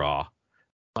 Not my Raw.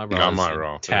 Not my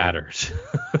Raw. Tatters.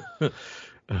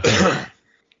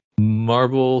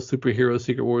 Marvel Superhero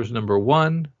Secret Wars number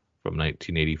 1 from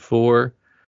 1984.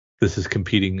 This is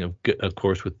competing, of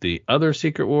course, with the other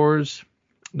Secret Wars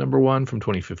number 1 from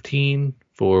 2015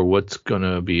 for what's going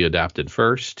to be adapted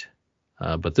first.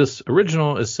 But this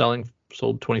original is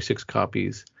sold 26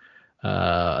 copies.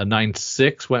 A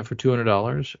 9.6 went for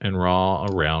 $200 and Raw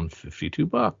around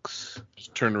 $52.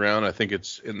 Just turned around. I think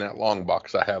it's in that long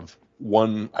box. I have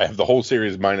the whole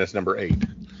series minus number 8.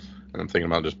 And I'm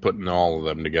thinking about just putting all of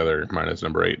them together minus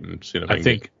number 8 and seeing if I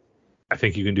think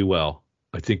you can do well.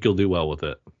 I think you'll do well with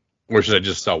it. Or should I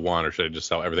just sell one, or should I just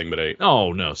sell everything but 8?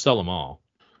 Oh no, sell them all.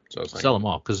 So sell them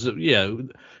all, because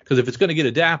if it's going to get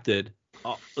adapted,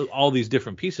 all these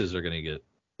different pieces are going to get.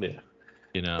 Yeah.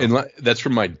 You know. And that's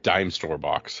from my dime store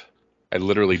box. I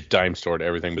literally dime stored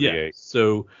everything but the 8.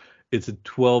 So it's a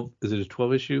 12. Is it a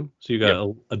 12 issue? So you got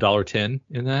a $1.10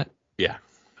 in that. Yeah.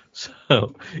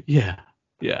 So yeah.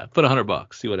 Put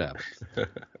 $100. See what happens.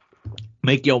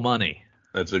 Make your money.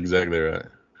 That's exactly right.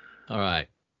 All right.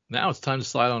 Now it's time to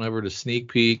slide on over to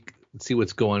Sneak Peek and see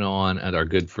what's going on at our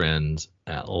good friends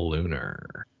at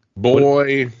Lunar.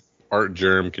 Boy, Art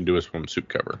Germ can do a swimsuit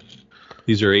cover.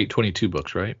 These are 822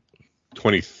 books, right?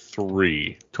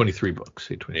 23. 23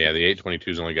 books. 823. Yeah, the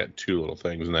 822's only got 2 little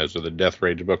things, and those are the Death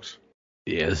Rage books.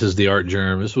 Yeah, this is the Art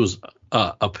Germ. This was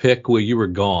a pick where you were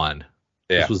gone.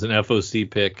 Yeah. This was an FOC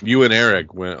pick. You and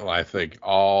Eric went, I think,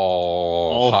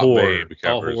 all Hot horror, Babe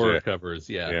covers. All horror covers.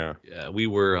 Yeah. We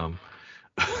were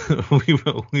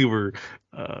we were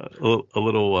a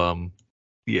little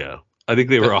yeah. I think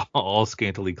they were all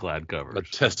scantily clad A covers.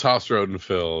 testosterone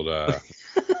filled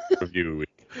review week.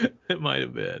 It might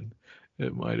have been.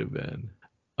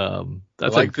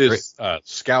 That's like this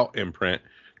Scout imprint,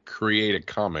 Create a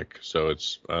Comic. So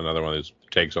it's another one of those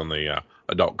takes on the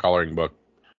adult coloring book.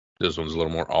 This one's a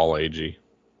little more all agey.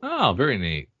 Oh, very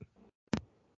neat.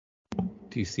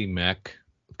 DC Mech.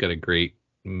 Got a great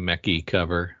mechy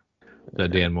cover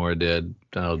that Dan Mora did.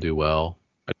 That'll do well.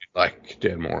 I do like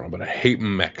Dan Mora, but I hate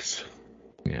mechs.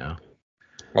 Yeah.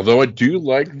 Although I do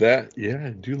like that. Yeah, I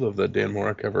do love that Dan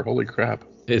Mora cover. Holy crap.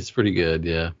 It's pretty good,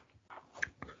 yeah.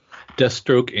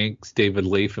 Deathstroke Inc.'s David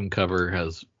Latham cover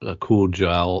has a cool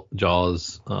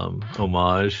Jaws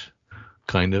homage,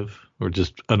 kind of. Or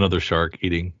just another shark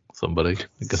eating somebody.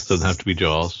 I guess it doesn't have to be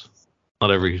Jaws.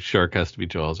 Not every shark has to be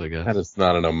Jaws, I guess. That is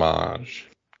not an homage.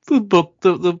 The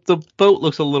boat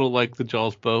looks a little like the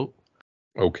Jaws boat.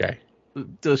 Okay.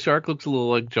 The shark looks a little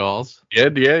like Jaws. Yeah,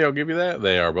 I'll give you that.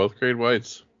 They are both grade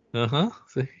whites. Uh-huh.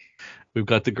 See? We've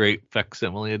got the great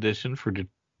facsimile edition for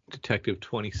Detective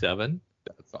 27.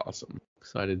 That's awesome.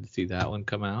 Excited to see that one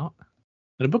come out.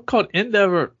 And a book called End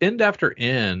After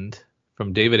End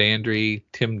from David Andre,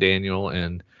 Tim Daniel,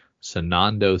 and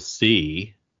Sanando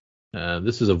C.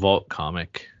 This is a Vault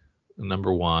comic,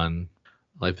 number 1.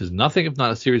 Life is nothing if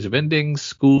not a series of endings,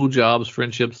 school, jobs,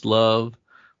 friendships, love.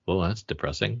 Well, that's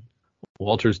depressing.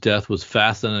 Walter's death was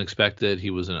fast and unexpected.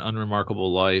 He was an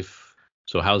unremarkable life.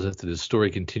 So how is it that his story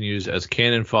continues as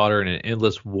cannon fodder in an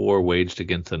endless war waged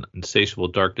against an insatiable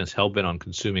darkness hell-bent on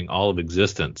consuming all of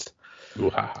existence?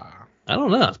 Wow. I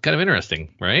don't know. It's kind of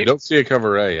interesting, right? I don't see a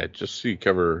cover A. I just see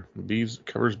covers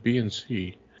B and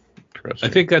C. I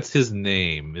think that's his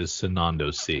name is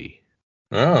Sanando C.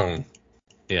 Oh.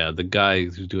 Yeah, the guy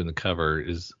who's doing the cover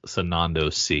is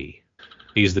Sanando C.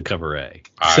 He's the cover A.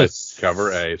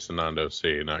 Cover A, Sanando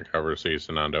C, not cover C,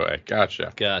 Sanando A.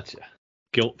 Gotcha.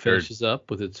 Guilt finishes up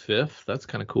with its 5th. That's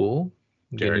kind of cool.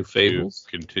 Derek Fables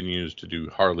continues to do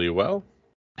Harley well.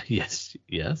 Yes.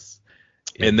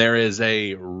 And there is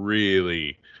a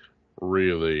really,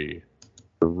 really,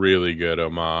 really good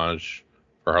homage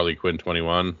for Harley Quinn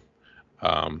 21.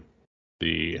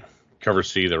 The cover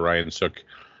C that Ryan took,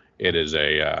 it is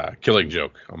a Killing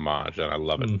Joke homage, and I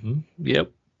love it. Mm-hmm.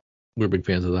 Yep. We're big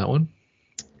fans of that one.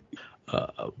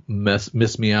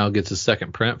 Miss Meow gets a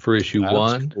second print for issue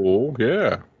 1. Cool,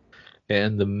 yeah.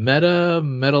 And the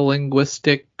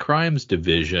Metalinguistic Crimes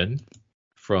Division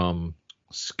from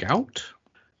Scout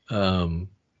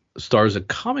stars a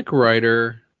comic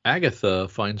writer. Agatha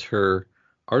finds her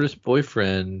artist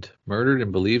boyfriend murdered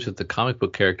and believes that the comic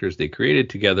book characters they created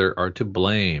together are to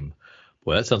blame.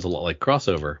 Boy, that sounds a lot like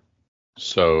crossover.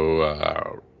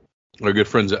 So our good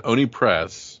friends at Oni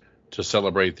Press, to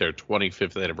celebrate their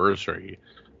 25th anniversary,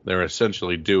 they're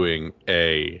essentially doing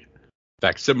a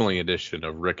facsimile edition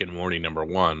of Rick and Morty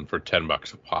 #1 for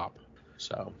 $10 a pop.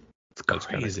 So it's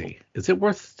crazy. Cool. Is it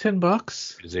worth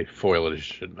 $10? It is a foil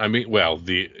edition. I mean, well,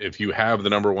 if you have the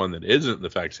 #1 that isn't the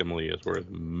facsimile, it's worth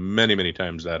many, many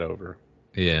times that over.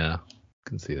 Yeah,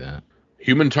 can see that.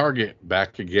 Human Target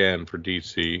back again for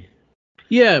DC.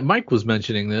 Yeah, Mike was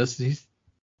mentioning this.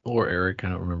 Or Eric, I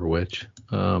don't remember which.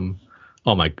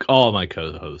 All my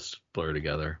co-hosts blur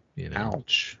together. You know.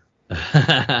 Ouch.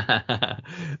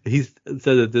 He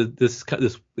said that this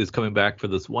is coming back for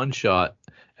this one shot,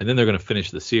 and then they're going to finish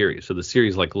the series. So the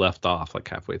series left off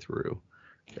halfway through,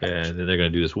 and then they're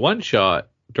going to do this one shot,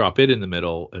 drop it in the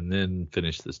middle, and then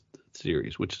finish this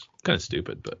series, which is kind of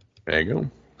stupid. But there you go.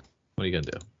 What are you going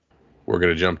to do? We're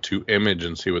going to jump to Image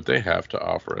and see what they have to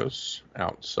offer us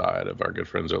outside of our good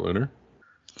friends at Lunar.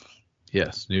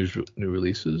 Yes, new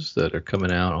releases that are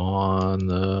coming out on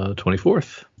the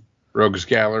 24th. Rogues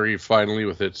Gallery finally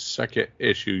with its second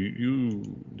issue.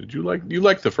 You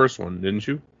liked the first one, didn't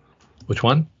you? Which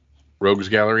one? Rogues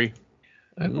Gallery.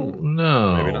 I don't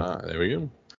know. Maybe not. There we go.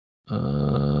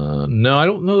 No, I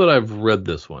don't know that I've read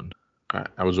this one.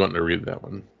 I was wanting to read that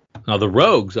one. Now the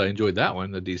Rogues, I enjoyed that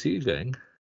one, the DC thing.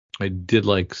 I did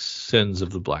like Sins of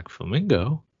the Black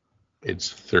Flamingo.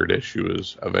 Its third issue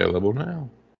is available now.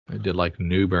 I did like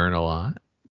New Bern a lot.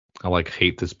 I like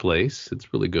Hate This Place.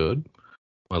 It's really good.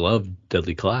 I love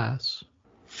Deadly Class.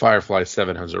 Firefly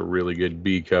 7 has a really good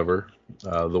B cover.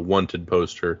 The Wanted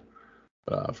poster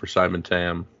for Simon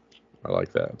Tam. I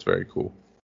like that. It's very cool.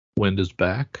 Wind is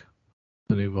Back,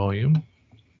 the new volume.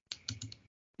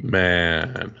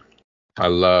 Man, I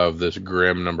love this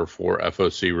Grimm #4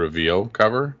 FOC reveal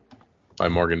cover by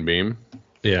Morgan Beam.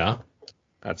 Yeah.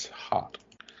 That's hot.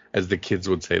 As the kids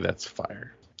would say, that's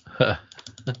fire.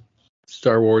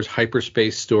 Star Wars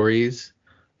Hyperspace Stories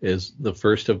is the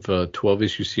first of a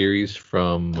 12-issue series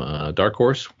from Dark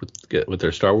Horse with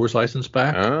their Star Wars license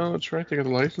back. Oh, that's right. They got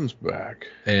the license back.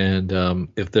 And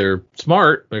if they're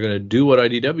smart, they're going to do what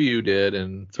IDW did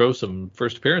and throw some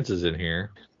first appearances in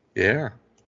here. Yeah.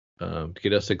 To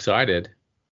get us excited.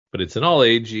 But it's an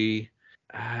all-agey.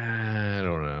 I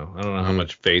don't know. I don't know how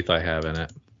much faith I have in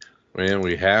it. Man,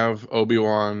 we have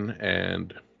Obi-Wan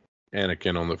and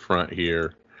Anakin on the front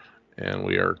here. And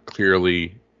we are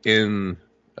clearly in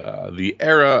the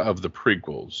era of the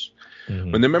prequels.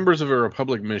 Mm-hmm. When the members of a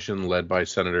Republic mission led by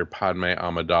Senator Padme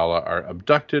Amidala are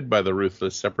abducted by the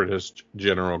ruthless separatist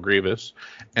General Grievous,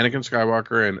 Anakin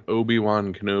Skywalker and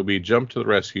Obi-Wan Kenobi jump to the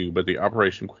rescue, but the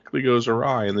operation quickly goes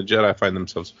awry and the Jedi find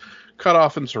themselves cut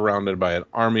off and surrounded by an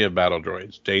army of battle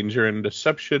droids. Danger and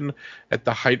deception at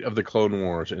the height of the Clone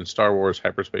Wars in Star Wars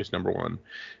Hyperspace #1.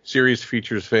 Series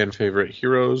features fan favorite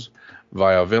heroes,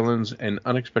 vile villains, and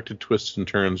unexpected twists and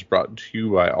turns brought to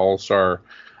you by all-star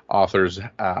authors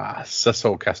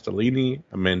Cecil Castellini,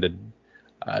 Amanda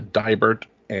Dibert,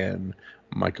 and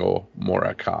Michael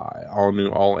Morikai. All new,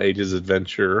 all ages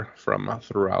adventure from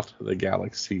throughout the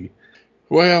galaxy.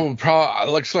 Well,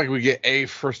 probably looks like we get a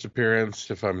first appearance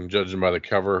if I'm judging by the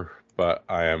cover, but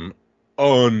I am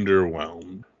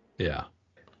underwhelmed. Yeah.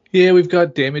 Yeah, we've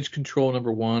got Damage Control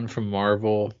 #1 from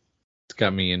Marvel. It's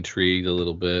got me intrigued a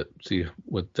little bit, see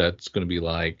what that's going to be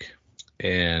like.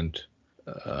 And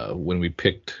when we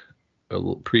picked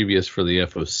previous for the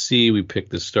FOC, we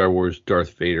picked the Star Wars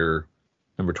Darth Vader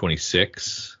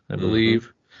 #26, I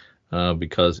believe,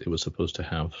 because it was supposed to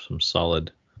have some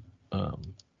solid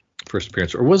first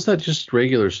appearance. Or was that just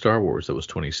regular Star Wars that was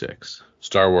 26?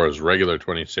 Star Wars regular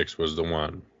 26 was the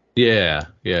one. Yeah,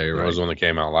 you're right. That was the one that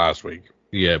came out last week.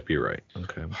 Yep, you're right.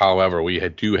 Okay. However, we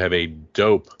do have a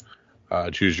dope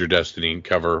Choose Your Destiny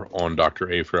cover on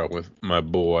Dr. Aphra with my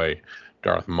boy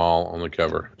Darth Maul on the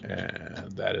cover,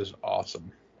 and that is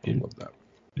awesome. I love that.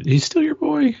 He's still your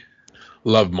boy?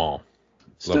 Love Maul.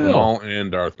 Still. Love Maul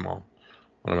and Darth Maul.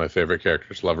 One of my favorite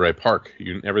characters. Love Ray Park.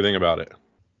 Everything about it.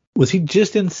 Was he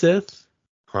just in Sith?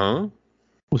 Huh?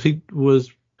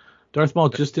 Was Darth Maul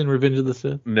just in Revenge of the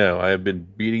Sith? No, I have been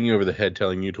beating you over the head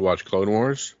telling you to watch Clone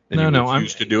Wars. And I'm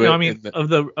to do it. I mean, of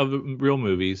the real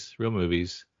movies.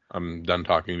 I'm done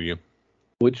talking to you.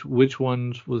 Which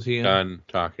ones was he in? Done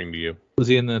talking to you. Was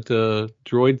he in that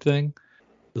droid thing?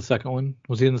 The second one?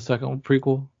 Was he in the second one,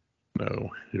 prequel?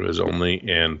 No, he was only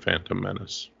in Phantom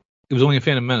Menace. It was only in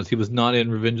Phantom Menace. He was not in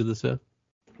Revenge of the Sith?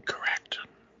 Correct.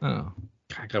 Oh.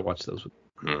 I gotta watch those.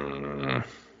 Well, I'm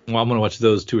gonna watch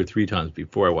those 2 or 3 times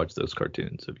before I watch those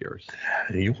cartoons of yours.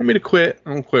 You want me to quit?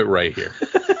 I'll quit right here.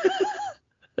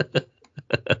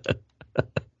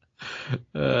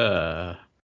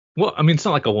 Well, I mean, it's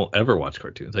not like I won't ever watch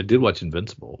cartoons. I did watch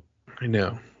Invincible. I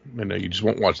know. You just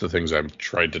won't watch the things I've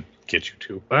tried to get you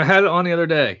to. I had it on the other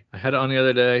day. And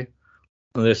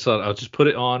I just thought I'll just put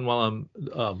it on while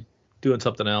I'm doing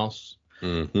something else.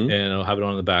 Mm-hmm. And I'll have it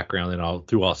on in the background, and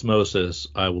through osmosis,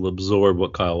 I will absorb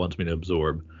what Kyle wants me to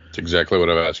absorb. It's exactly what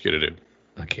I've asked you to do.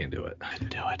 I can't do it. I can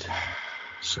do it.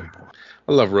 Simple.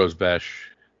 I love Rose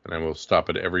Besh, and I will stop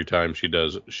it every time she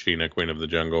does Sheena, Queen of the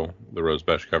Jungle. The Rose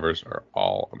Besh covers are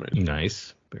all amazing.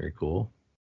 Nice. Very cool.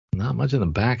 Not much in the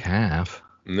back half.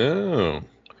 No.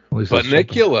 But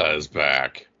Nicula is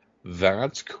back.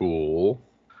 That's cool.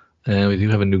 And we do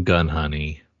have a new Gun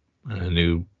Honey. And a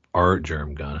new Art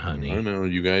Germ Gun Honey. I know.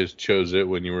 You guys chose it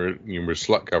when you were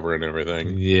slut covering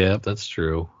everything. Yep, that's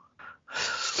true.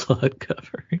 Slut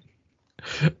covering.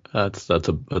 That's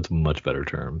a much better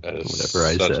term. That is whatever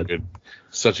I said.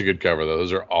 Such a good cover, though.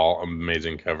 Those are all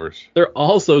amazing covers. They're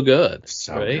all so good.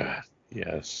 So right? good.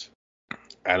 Yes.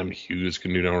 Adam Hughes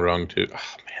can do no wrong too.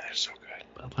 Oh man, they're so good.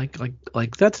 But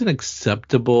like that's an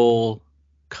acceptable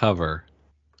cover.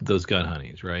 Those Gun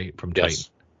Honeys, right? From Titan.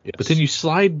 Yes. But then you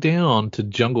slide down to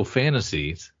Jungle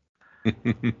Fantasies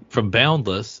from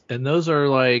Boundless, and those are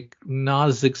like not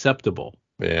as acceptable.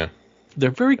 Yeah.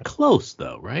 They're very close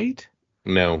though, right?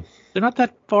 No. They're not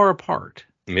that far apart.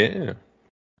 Yeah.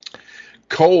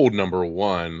 Cold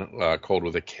 #1, Cold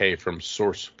with a K from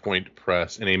Source Point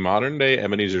Press. In a modern-day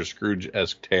Ebenezer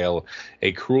Scrooge-esque tale,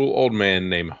 a cruel old man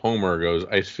named Homer goes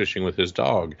ice fishing with his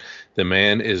dog. The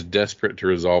man is desperate to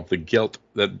resolve the guilt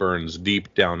that burns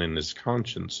deep down in his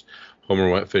conscience. Homer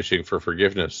went fishing for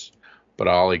forgiveness, but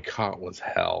all he caught was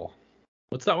hell.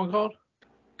 What's that one called?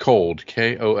 Cold,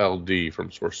 Kold,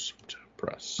 from Source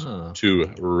Press. Huh.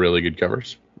 2 really good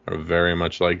covers. Are very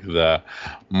much like the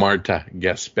Marta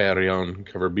Gasparian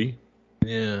cover B.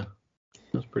 Yeah,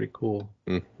 that's pretty cool.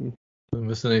 Mm-hmm. Am I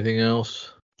missing anything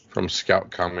else? From Scout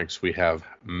Comics, we have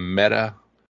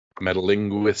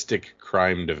Metalinguistic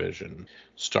Crime Division.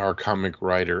 Star comic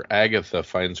writer Agatha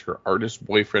finds her artist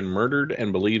boyfriend murdered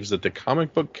and believes that the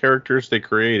comic book characters they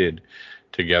created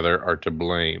together are to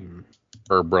blame.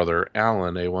 Her brother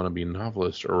Alan, a wannabe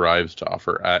novelist, arrives to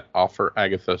offer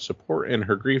Agatha support in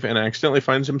her grief and accidentally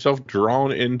finds himself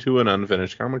drawn into an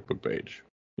unfinished comic book page.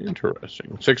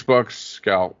 Interesting. $6.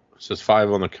 Scout. It says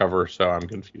 5 on the cover, so I'm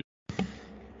confused.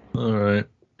 All right.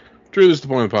 Drew, this is the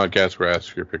point of the podcast where I ask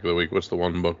for your pick of the week. What's the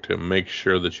one book to make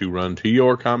sure that you run to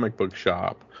your comic book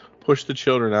shop, push the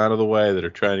children out of the way that are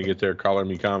trying to get their Color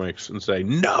Me comics, and say,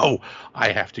 no,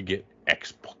 I have to get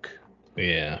X book.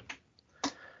 Yeah.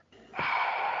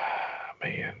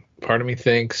 Man, part of me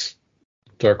thinks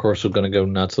Dark Horse is going to go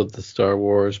nuts with the Star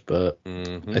Wars, but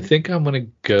I think I'm going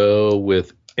to go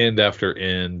with End After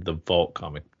End, the Vault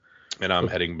comic. And I'm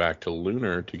heading back to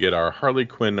Lunar to get our Harley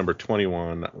Quinn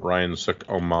 #21 Ryan Sook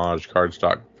homage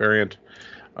cardstock variant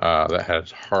that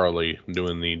has Harley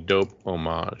doing the dope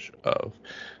homage of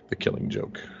The Killing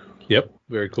Joke. Yep,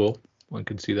 very cool. One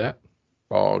can see that.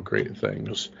 All great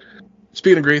things.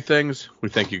 Speaking of great things, we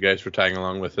thank you guys for tagging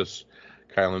along with us,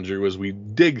 Kyle and Drew, as we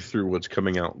dig through what's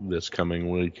coming out this coming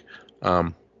week.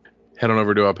 Head on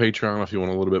over to our Patreon if you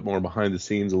want a little bit more behind the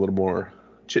scenes, a little more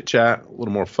chit chat, a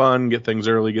little more fun, get things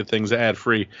early, get things ad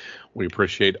free. We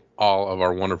appreciate all of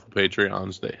our wonderful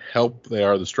Patreons. They help. They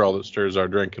are the straw that stirs our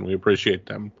drink, and we appreciate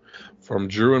them. From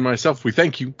Drew and myself, we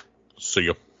thank you. See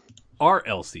you. Our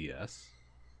LCS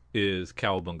is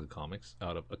Cowabunga Comics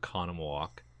out of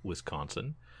Oconomowoc,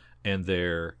 Wisconsin, and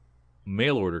their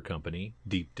mail order company,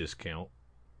 Deep Discount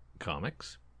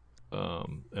Comics.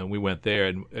 And we went there,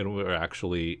 and we were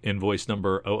actually invoice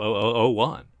number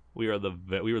 00001. We were the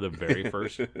very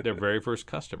first their very first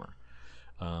customer,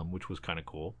 which was kind of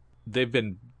cool. They've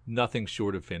been nothing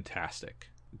short of fantastic,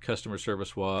 customer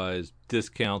service wise.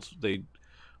 Discounts, they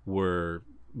were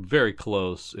very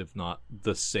close, if not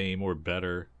the same or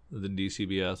better than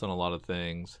DCBS on a lot of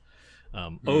things.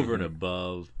 Over and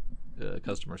above,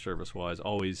 customer service wise,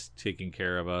 always taking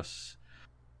care of us,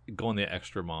 going the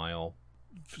extra mile,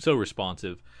 so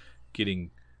responsive, getting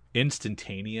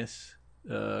instantaneous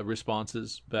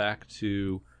responses back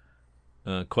to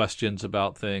questions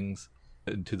about things,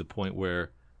 and to the point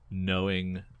where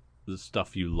knowing the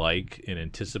stuff you like and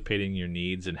anticipating your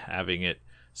needs and having it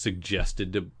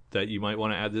suggested that you might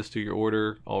want to add this to your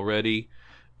order already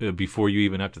before you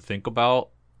even have to think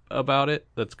about it.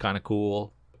 That's kind of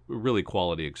cool. Really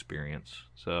quality experience.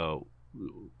 So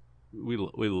we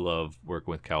love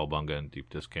working with Cowabunga and Deep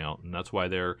Discount, and that's why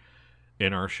they're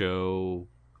in our show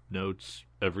notes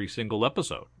every single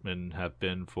episode, and have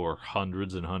been for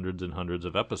hundreds and hundreds and hundreds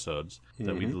of episodes.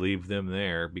 That we leave them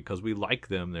there because we like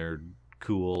them. They're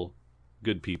cool,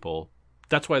 good people.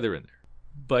 That's why they're in there.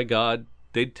 By God,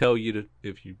 they'd tell you to,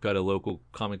 if you've got a local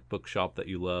comic book shop that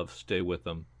you love, stay with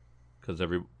them, because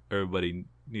everybody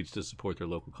needs to support their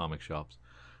local comic shops.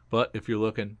 But if you're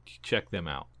looking, check them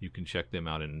out. You can check them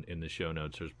out in the show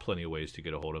notes. There's plenty of ways to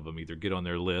get a hold of them. Either get on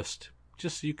their list,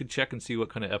 just so you can check and see what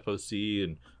kind of FOC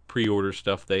and pre-order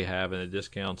stuff they have and the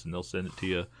discounts, and they'll send it to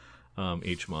you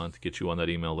each month, get you on that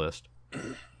email list.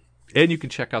 And you can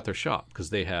check out their shop,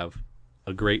 because they have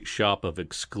a great shop of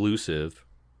exclusive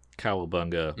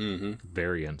Cowabunga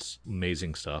variants.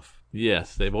 Amazing stuff.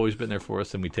 Yes, they've always been there for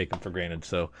us, and we take them for granted.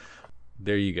 So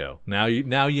there you go. Now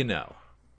you know.